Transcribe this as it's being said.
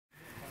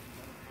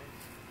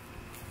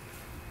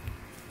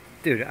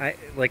Dude, I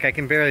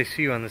can barely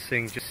see you on this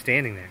thing just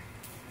standing there.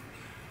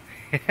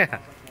 Yeah.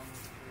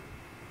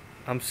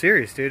 I'm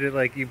serious, dude.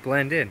 You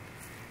blend in.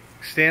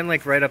 Stand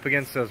right up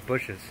against those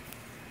bushes.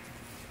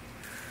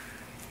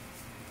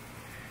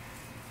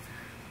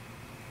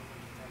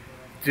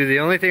 Dude, the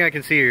only thing I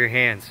can see are your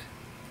hands.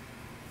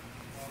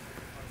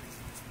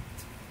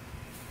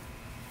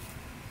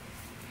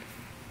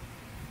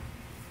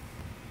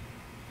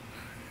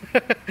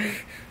 I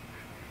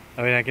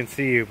mean, I can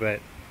see you, but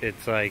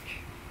it's like...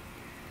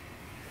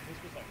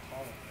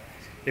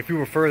 If you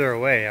were further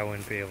away, I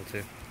wouldn't be able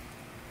to.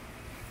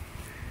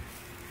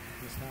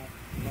 It's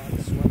not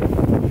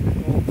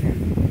sweating. Oh,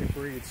 dude, it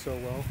breathes so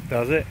well.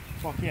 Does it?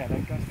 Fuck yeah, that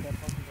fucking gust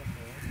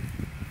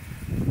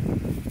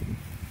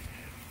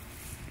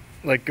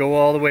there. Go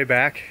all the way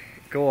back.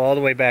 Go all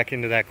the way back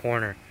into that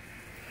corner.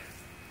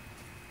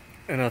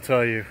 And I'll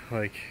tell you,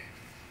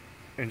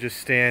 and just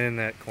stand in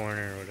that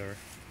corner or whatever.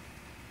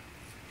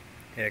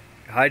 Yeah,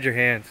 hide your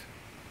hands.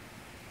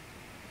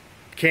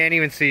 Can't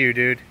even see you,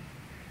 dude.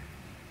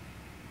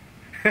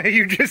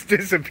 You just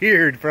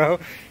disappeared, bro.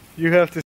 You have to